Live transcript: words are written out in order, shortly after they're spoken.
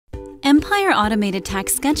Empire Automated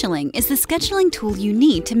Tax Scheduling is the scheduling tool you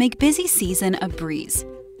need to make busy season a breeze.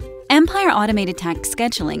 Empire Automated Tax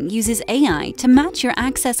Scheduling uses AI to match your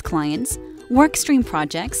Access clients, workstream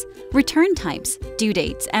projects, return types, due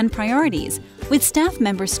dates, and priorities with staff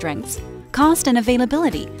member strengths, cost, and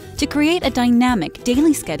availability to create a dynamic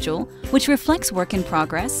daily schedule which reflects work in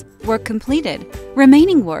progress, work completed,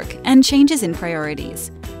 remaining work, and changes in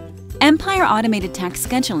priorities. Empire Automated Tax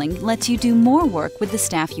Scheduling lets you do more work with the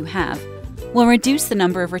staff you have, will reduce the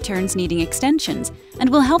number of returns needing extensions, and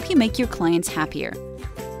will help you make your clients happier.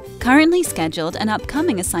 Currently scheduled and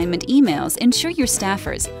upcoming assignment emails ensure your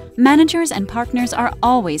staffers, managers, and partners are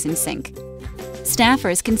always in sync.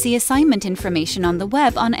 Staffers can see assignment information on the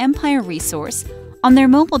web on Empire Resource, on their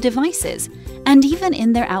mobile devices, and even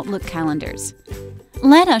in their Outlook calendars.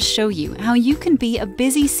 Let us show you how you can be a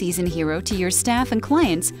busy season hero to your staff and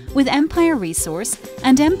clients with Empire Resource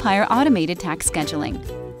and Empire Automated Tax Scheduling.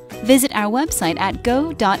 Visit our website at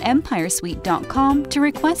go.empiresuite.com to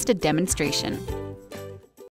request a demonstration.